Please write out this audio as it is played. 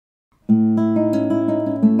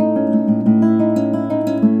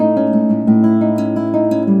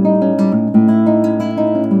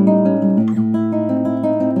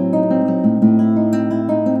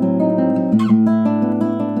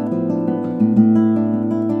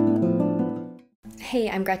Hey,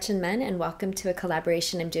 I'm Gretchen Menn, and welcome to a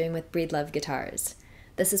collaboration I'm doing with Breedlove Guitars.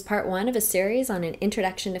 This is part one of a series on an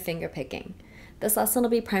introduction to fingerpicking. This lesson will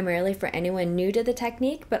be primarily for anyone new to the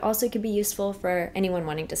technique, but also could be useful for anyone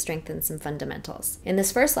wanting to strengthen some fundamentals. In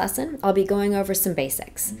this first lesson, I'll be going over some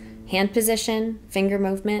basics: hand position, finger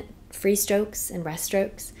movement, free strokes and rest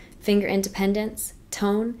strokes, finger independence,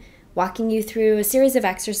 tone, walking you through a series of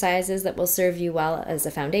exercises that will serve you well as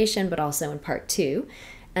a foundation, but also in part two,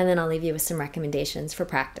 and then I'll leave you with some recommendations for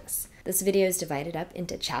practice. This video is divided up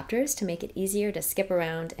into chapters to make it easier to skip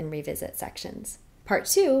around and revisit sections. Part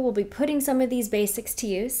two will be putting some of these basics to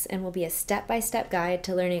use and will be a step-by-step guide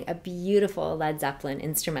to learning a beautiful Led Zeppelin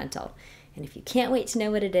instrumental. And if you can't wait to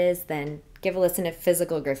know what it is, then give a listen to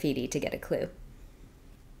Physical Graffiti to get a clue.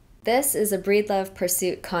 This is a Breedlove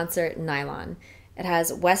Pursuit Concert Nylon. It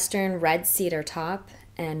has Western red cedar top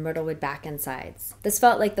and myrtlewood back and sides. This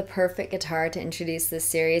felt like the perfect guitar to introduce this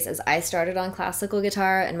series, as I started on classical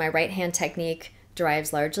guitar and my right hand technique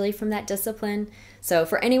derives largely from that discipline. So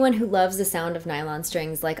for anyone who loves the sound of nylon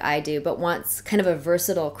strings like I do, but wants kind of a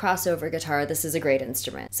versatile crossover guitar, this is a great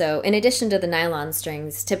instrument. So in addition to the nylon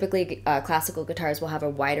strings, typically classical guitars will have a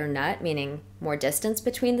wider nut, meaning more distance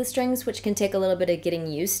between the strings, which can take a little bit of getting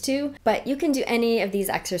used to, but you can do any of these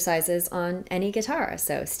exercises on any guitar.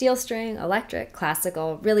 So steel string, electric,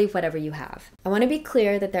 classical, really whatever you have. I want to be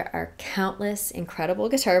clear that there are countless incredible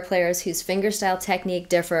guitar players whose fingerstyle technique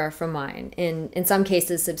differ from mine, in some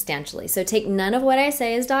cases substantially. So take none of what I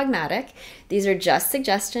say as dogmatic. These are just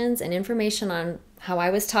suggestions and information on how I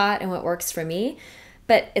was taught and what works for me,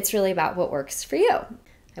 but it's really about what works for you.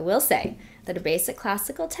 I will say that a basic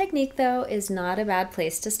classical technique, though, is not a bad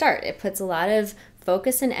place to start. It puts a lot of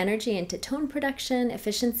focus and energy into tone production,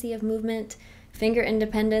 efficiency of movement, finger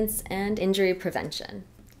independence, and injury prevention.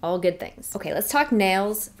 All good things. Okay, let's talk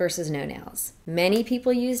nails versus no nails. Many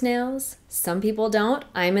people use nails, some people don't.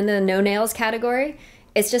 I'm in the no nails category.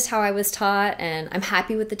 It's just how I was taught, and I'm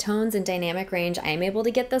happy with the tones and dynamic range I'm able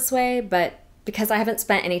to get this way, but because I haven't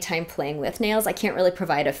spent any time playing with nails, I can't really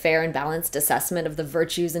provide a fair and balanced assessment of the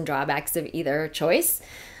virtues and drawbacks of either choice.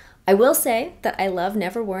 I will say that I love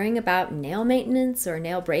never worrying about nail maintenance or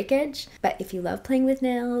nail breakage, but if you love playing with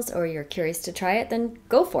nails or you're curious to try it, then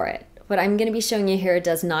go for it. What I'm going to be showing you here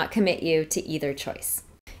does not commit you to either choice.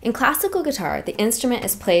 In classical guitar, the instrument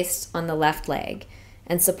is placed on the left leg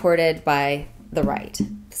and supported by the right.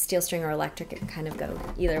 Steel string or electric, it can kind of go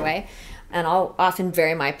either way. And I'll often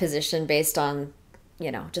vary my position based on,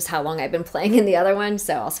 just how long I've been playing in the other one,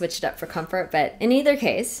 so I'll switch it up for comfort. But in either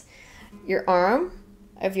case, your arm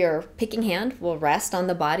of your picking hand will rest on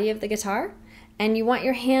the body of the guitar, and you want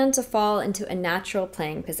your hand to fall into a natural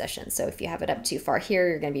playing position. So if you have it up too far here,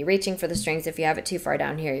 you're going to be reaching for the strings. If you have it too far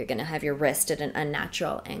down here, you're going to have your wrist at an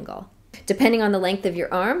unnatural angle. Depending on the length of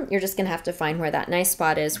your arm, you're just going to have to find where that nice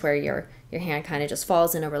spot is, where your hand kind of just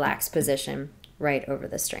falls in a relaxed position right over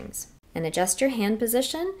the strings. And adjust your hand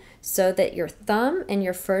position so that your thumb and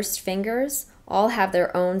your first fingers all have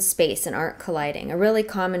their own space and aren't colliding. A really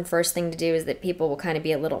common first thing to do is that people will kind of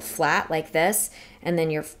be a little flat like this, and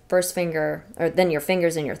then your first finger, or then your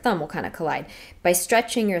fingers and your thumb will kind of collide. By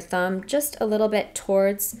stretching your thumb just a little bit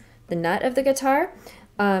towards the nut of the guitar,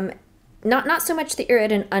 not so much that you're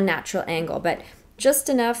at an unnatural angle, but just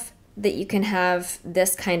enough that you can have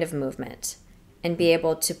this kind of movement and be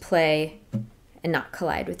able to play and not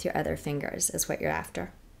collide with your other fingers is what you're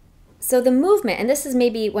after. So the movement, and this is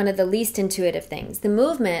maybe one of the least intuitive things, the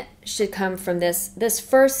movement should come from this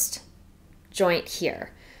first joint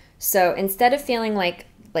here. So instead of feeling like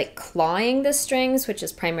clawing the strings, which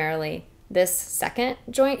is primarily this second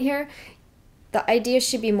joint here, the idea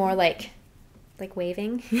should be more like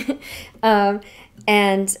waving.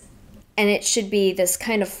 And it should be this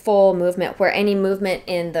kind of full movement, where any movement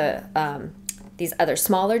in the these other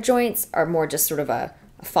smaller joints are more just sort of a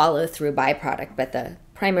follow-through byproduct, but the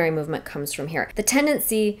primary movement comes from here. The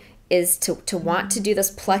tendency is to want to do this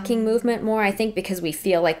plucking movement more, I think, because we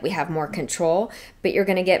feel like we have more control, but you're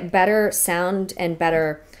going to get better sound and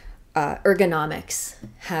better ergonomics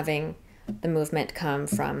having the movement come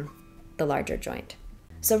from the larger joint.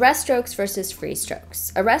 So rest strokes versus free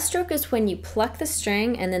strokes. A rest stroke is when you pluck the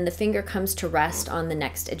string and then the finger comes to rest on the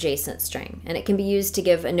next adjacent string. And it can be used to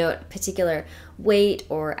give a note particular weight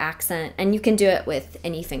or accent, and you can do it with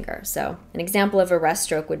any finger. So an example of a rest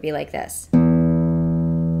stroke would be like this.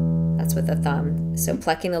 That's with the thumb. So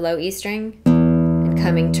plucking the low E string and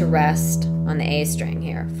coming to rest on the A string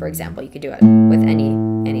here. For example, you could do it with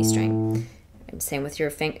any string. And same with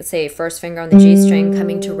your say first finger on the G string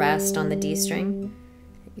coming to rest on the D string.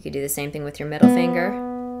 You could do the same thing with your middle finger,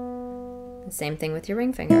 the same thing with your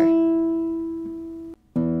ring finger.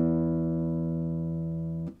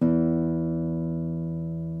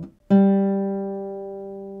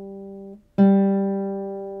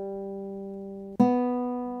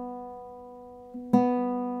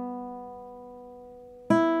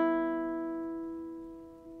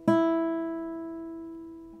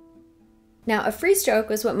 Now, a free stroke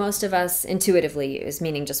was what most of us intuitively use,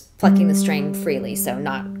 meaning just plucking the string freely, so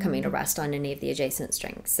not coming to rest on any of the adjacent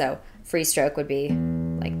strings. So free stroke would be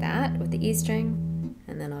like that with the E string,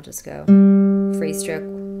 and then I'll just go free stroke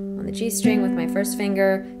on the G string with my first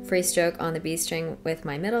finger, free stroke on the B string with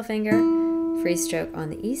my middle finger, free stroke on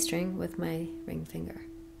the E string with my ring finger.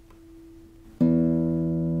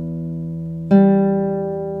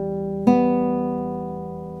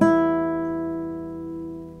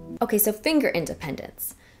 Okay, so finger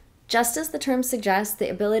independence. Just as the term suggests, the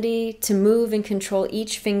ability to move and control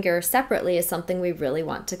each finger separately is something we really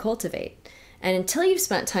want to cultivate. And until you've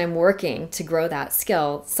spent time working to grow that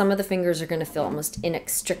skill, some of the fingers are going to feel almost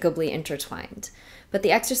inextricably intertwined. But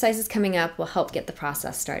the exercises coming up will help get the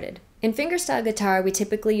process started. In fingerstyle guitar, we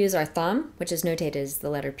typically use our thumb, which is notated as the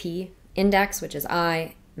letter P, index, which is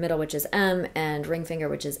I, middle, which is M, and ring finger,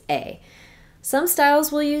 which is A. Some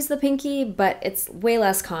styles will use the pinky, but it's way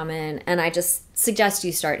less common, and I just suggest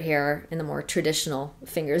you start here in the more traditional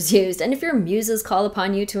fingers used. And if your muses call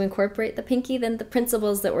upon you to incorporate the pinky, then the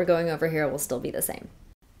principles that we're going over here will still be the same.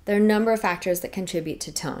 There are a number of factors that contribute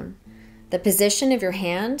to tone. The position of your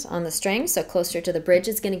hand on the string, so closer to the bridge,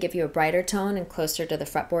 is going to give you a brighter tone, and closer to the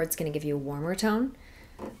fretboard is going to give you a warmer tone.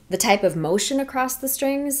 The type of motion across the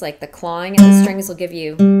strings, like the clawing at the strings, will give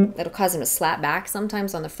you, it'll cause them to slap back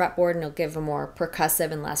sometimes on the fretboard, and it'll give a more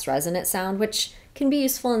percussive and less resonant sound, which can be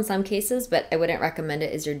useful in some cases, but I wouldn't recommend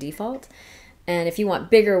it as your default. And if you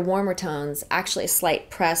want bigger, warmer tones, actually a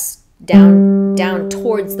slight press down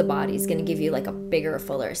towards the body is going to give you like a bigger,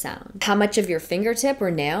 fuller sound. How much of your fingertip or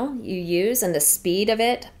nail you use and the speed of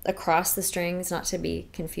it across the strings, not to be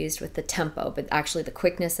confused with the tempo, but actually the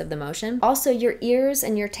quickness of the motion. Also, your ears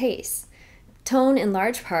and your taste. Tone, in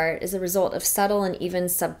large part, is a result of subtle and even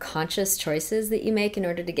subconscious choices that you make in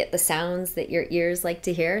order to get the sounds that your ears like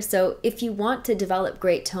to hear. So if you want to develop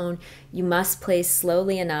great tone, you must play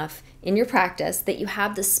slowly enough in your practice that you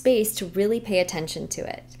have the space to really pay attention to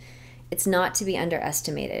it. It's not to be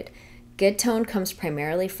underestimated. Good tone comes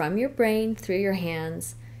primarily from your brain, through your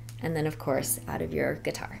hands, and then of course out of your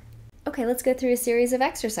guitar. Okay, let's go through a series of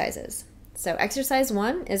exercises. So exercise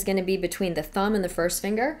 1 is going to be between the thumb and the first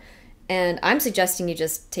finger, and I'm suggesting you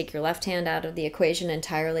just take your left hand out of the equation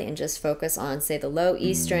entirely and just focus on, say, the low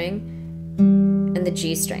E string and the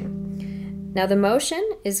G string. Now the motion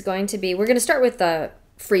is going to be, we're going to start with the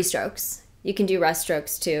free strokes. You can do rest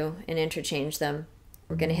strokes too and interchange them.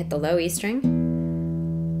 We're going to hit the low E string,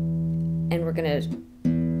 and we're going to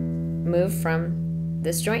move from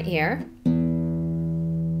this joint here,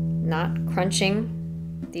 not crunching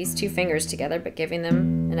these two fingers together, but giving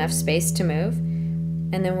them enough space to move.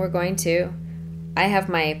 And then we're going to, I have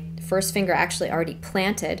my first finger actually already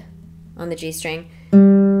planted on the G string,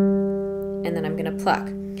 and then I'm going to pluck.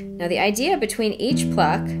 Now the idea between each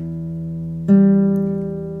pluck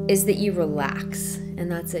is that you relax,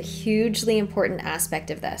 and that's a hugely important aspect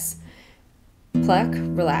of this. Pluck,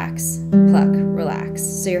 relax, pluck, relax.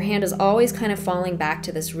 So your hand is always kind of falling back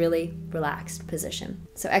to this really relaxed position.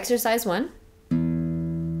 So exercise 1.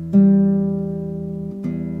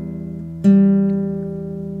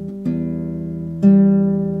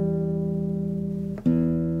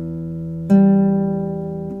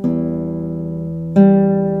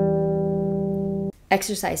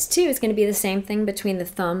 Exercise 2 is going to be the same thing between the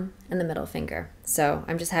thumb and the middle finger. So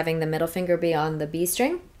I'm just having the middle finger be on the B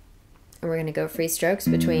string, and we're going to go free strokes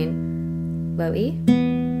between low E.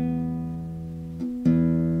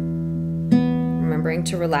 Remembering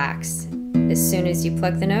to relax. As soon as you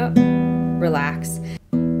pluck the note, relax.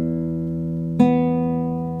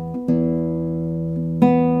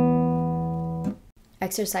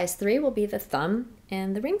 Exercise 3 will be the thumb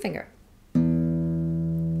and the ring finger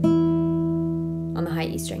on the high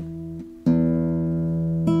E string.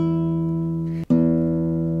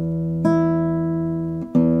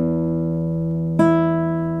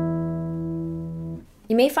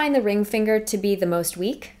 You may find the ring finger to be the most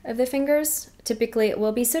weak of the fingers. Typically it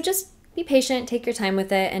will be, so just be patient, take your time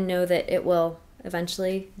with it, and know that it will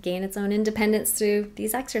eventually gain its own independence through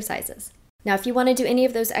these exercises. Now, if you want to do any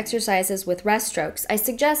of those exercises with rest strokes, I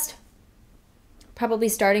suggest probably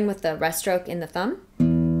starting with the rest stroke in the thumb.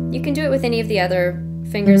 You can do it with any of the other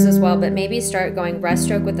fingers as well, but maybe start going rest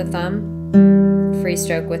stroke with the thumb, free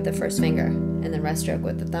stroke with the first finger, and then rest stroke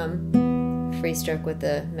with the thumb, free stroke with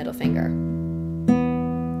the middle finger,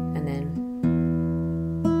 and then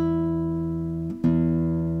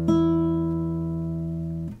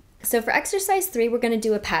so for exercise 3, we're going to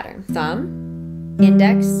do a pattern: thumb,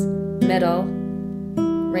 index, middle,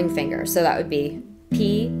 ring finger. So that would be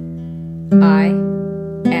P, I,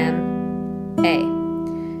 M, A.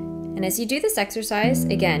 And as you do this exercise,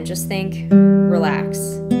 again, just think relax,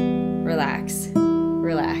 relax,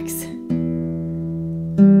 relax.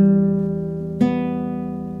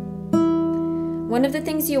 One of the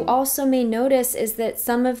things you also may notice is that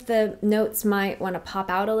some of the notes might want to pop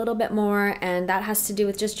out a little bit more, and that has to do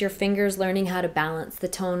with just your fingers learning how to balance the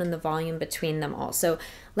tone and the volume between them all. So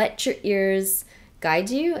let your ears guide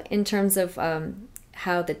you in terms of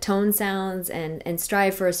how the tone sounds, and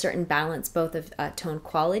strive for a certain balance both of tone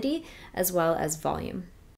quality as well as volume.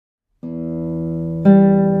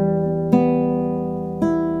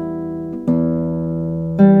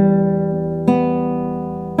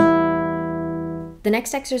 The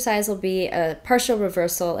next exercise will be a partial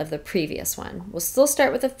reversal of the previous one. We'll still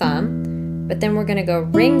start with a thumb, but then we're going to go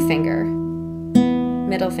ring finger,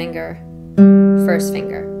 middle finger, first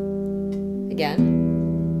finger. Again.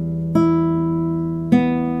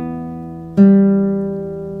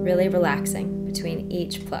 Really relaxing between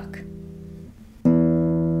each pluck.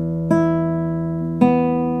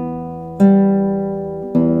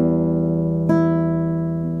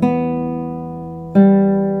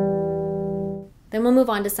 Then we'll move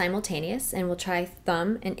on to simultaneous, and we'll try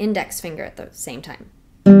thumb and index finger at the same time.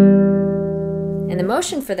 And the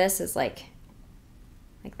motion for this is like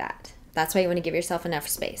that. That's why you want to give yourself enough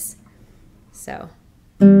space. So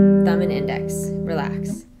thumb and index,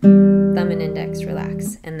 relax. Thumb and index,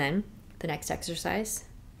 relax. And then the next exercise,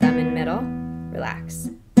 thumb and middle, relax.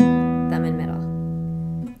 Thumb and middle.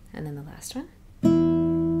 And then the last one,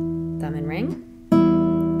 thumb and ring,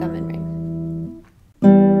 thumb and ring.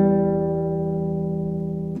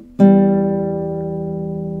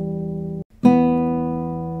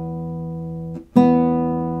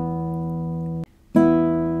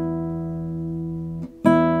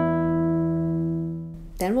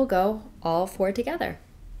 Then we'll go all four together.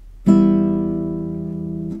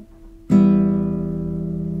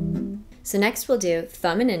 So next we'll do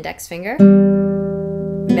thumb and index finger,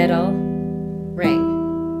 middle, ring.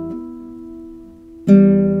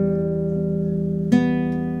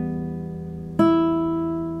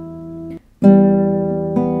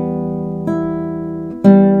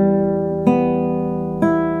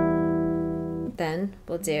 Then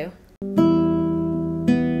we'll do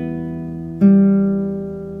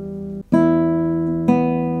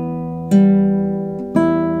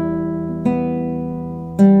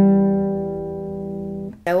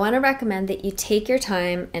I want to recommend that you take your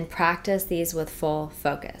time and practice these with full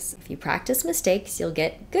focus. If you practice mistakes, you'll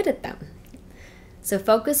get good at them. So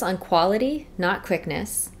focus on quality, not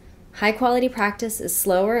quickness. High quality practice is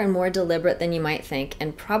slower and more deliberate than you might think,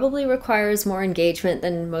 and probably requires more engagement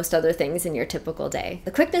than most other things in your typical day.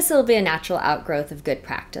 The quickness will be a natural outgrowth of good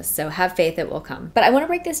practice, so have faith it will come. But I want to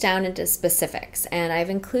break this down into specifics, and I've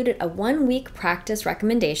included a 1-week practice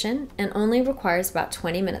recommendation, and only requires about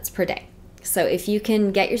 20 minutes per day. So if you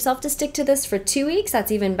can get yourself to stick to this for 2 weeks,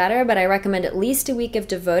 that's even better, but I recommend at least a week of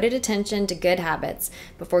devoted attention to good habits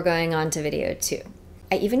before going on to video 2.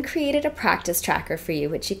 I even created a practice tracker for you,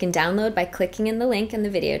 which you can download by clicking in the link in the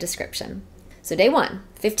video description. So day 1,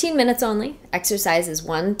 15 minutes only, exercises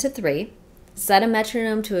 1 to 3. Set a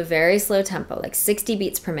metronome to a very slow tempo, like 60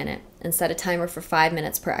 beats per minute, and set a timer for 5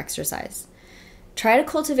 minutes per exercise. Try to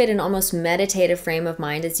cultivate an almost meditative frame of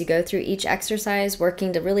mind as you go through each exercise,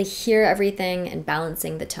 working to really hear everything and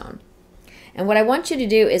balancing the tone. And what I want you to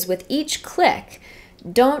do is with each click,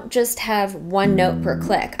 don't just have one note per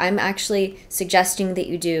click. I'm actually suggesting that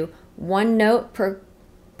you do one note per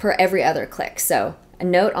every other click. So a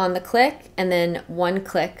note on the click and then one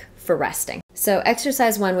click for resting. So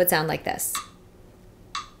exercise 1 would sound like this.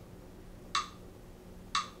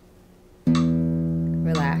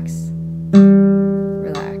 Relax.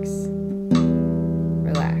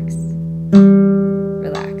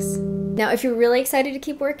 Now, if you're really excited to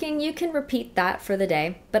keep working, you can repeat that for the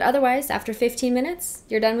day, but otherwise, after 15 minutes,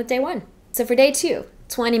 you're done with day 1. So for day 2,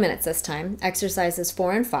 20 minutes this time, exercises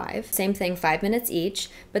 4 and 5, same thing, 5 minutes each,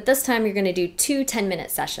 but this time you're going to do 2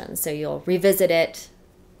 10-minute sessions, so you'll revisit it,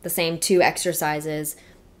 the same 2 exercises,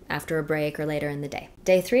 after a break or later in the day.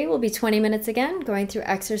 Day 3 will be 20 minutes again, going through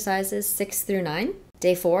exercises 6 through 9.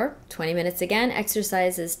 Day 4, 20 minutes again,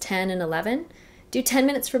 exercises 10 and 11. Do 10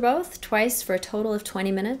 minutes for both, twice for a total of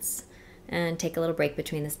 20 minutes. And take a little break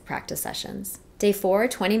between the practice sessions. Day 4,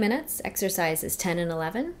 20 minutes, exercises 10 and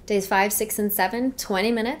 11. Days 5, 6, and 7,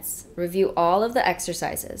 20 minutes. Review all of the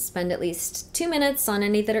exercises. Spend at least 2 minutes on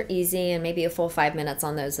any that are easy and maybe a full 5 minutes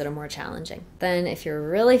on those that are more challenging. Then if you're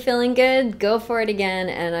really feeling good, go for it again,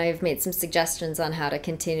 and I've made some suggestions on how to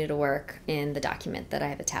continue to work in the document that I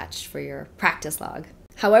have attached for your practice log.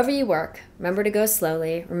 However you work, remember to go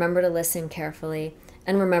slowly, remember to listen carefully,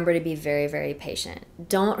 And remember to be very, very patient.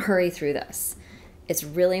 Don't hurry through this. It's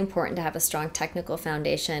really important to have a strong technical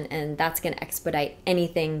foundation, and that's going to expedite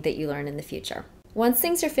anything that you learn in the future. Once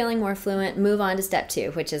things are feeling more fluent, move on to step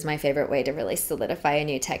 2, which is my favorite way to really solidify a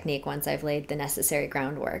new technique once I've laid the necessary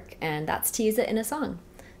groundwork, and that's to use it in a song.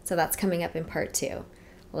 So that's coming up in part 2.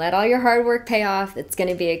 Let all your hard work pay off. It's going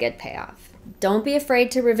to be a good payoff. Don't be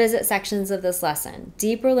afraid to revisit sections of this lesson.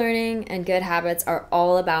 Deeper learning and good habits are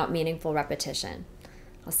all about meaningful repetition.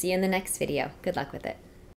 I'll see you in the next video. Good luck with it.